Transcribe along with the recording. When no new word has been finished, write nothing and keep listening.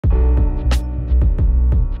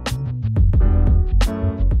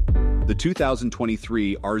The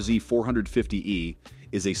 2023 RZ450e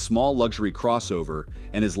is a small luxury crossover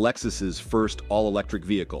and is Lexus's first all-electric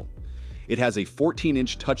vehicle. It has a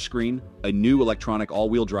 14-inch touchscreen, a new electronic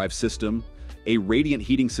all-wheel drive system, a radiant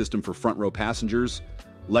heating system for front-row passengers,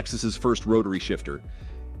 Lexus's first rotary shifter,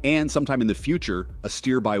 and sometime in the future, a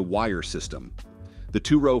steer-by-wire system. The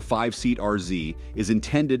two-row, five-seat RZ is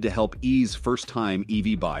intended to help ease first-time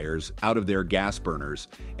EV buyers out of their gas burners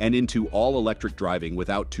and into all-electric driving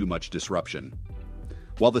without too much disruption.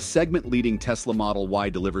 While the segment-leading Tesla Model Y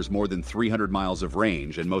delivers more than 300 miles of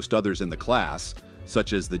range and most others in the class,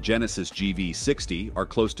 such as the Genesis GV60, are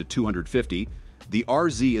close to 250, the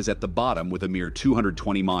RZ is at the bottom with a mere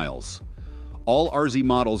 220 miles. All RZ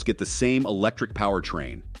models get the same electric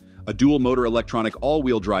powertrain, a dual-motor electronic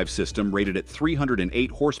all-wheel drive system rated at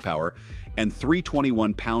 308 horsepower and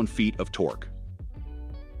 321 pound-feet of torque.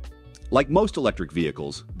 Like most electric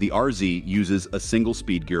vehicles, the RZ uses a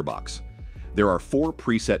single-speed gearbox. There are 4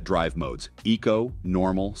 preset drive modes: Eco,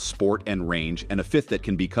 Normal, Sport, and Range, and a fifth that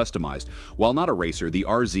can be customized. While not a racer, the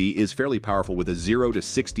RZ is fairly powerful with a 0 to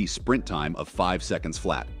 60 sprint time of 5 seconds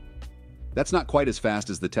flat. That's not quite as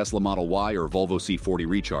fast as the Tesla Model Y or Volvo C40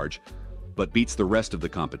 Recharge, but beats the rest of the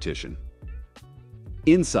competition.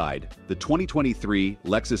 Inside, the 2023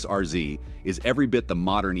 Lexus RZ is every bit the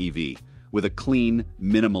modern EV, with a clean,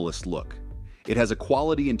 minimalist look. It has a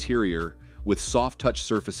quality interior with soft-touch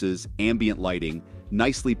surfaces, ambient lighting,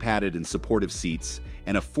 nicely padded and supportive seats,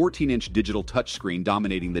 and a 14-inch digital touchscreen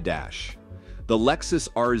dominating the dash. The Lexus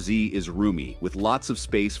RZ is roomy, with lots of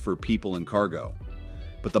space for people and cargo,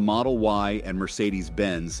 but the Model Y and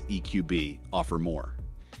Mercedes-Benz EQB offer more.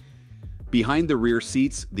 Behind the rear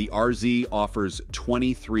seats, the RZ offers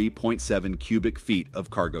 23.7 cubic feet of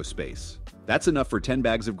cargo space. That's enough for 10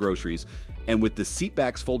 bags of groceries, and with the seat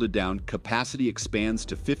backs folded down, capacity expands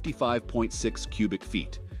to 55.6 cubic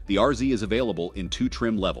feet. The RZ is available in 2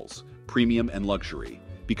 trim levels, premium and luxury.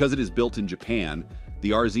 Because it is built in Japan,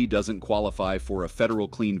 the RZ doesn't qualify for a federal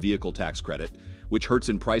clean vehicle tax credit, which hurts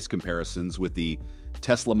in price comparisons with the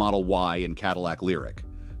Tesla Model Y and Cadillac Lyriq,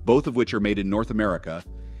 both of which are made in North America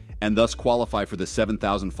and thus qualify for the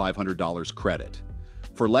 $7,500 credit.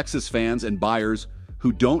 For Lexus fans and buyers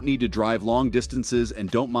who don't need to drive long distances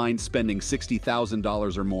and don't mind spending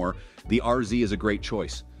 $60,000 or more, the RZ is a great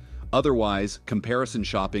choice. Otherwise, comparison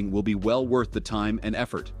shopping will be well worth the time and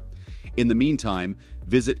effort. In the meantime,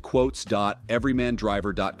 visit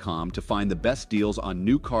quotes.everymandriver.com to find the best deals on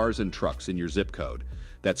new cars and trucks in your zip code.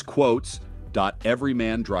 That's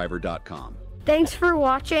quotes.everymandriver.com. Thanks for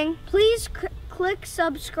watching. Please click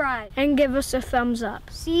subscribe and give us a thumbs up.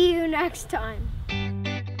 See you next time.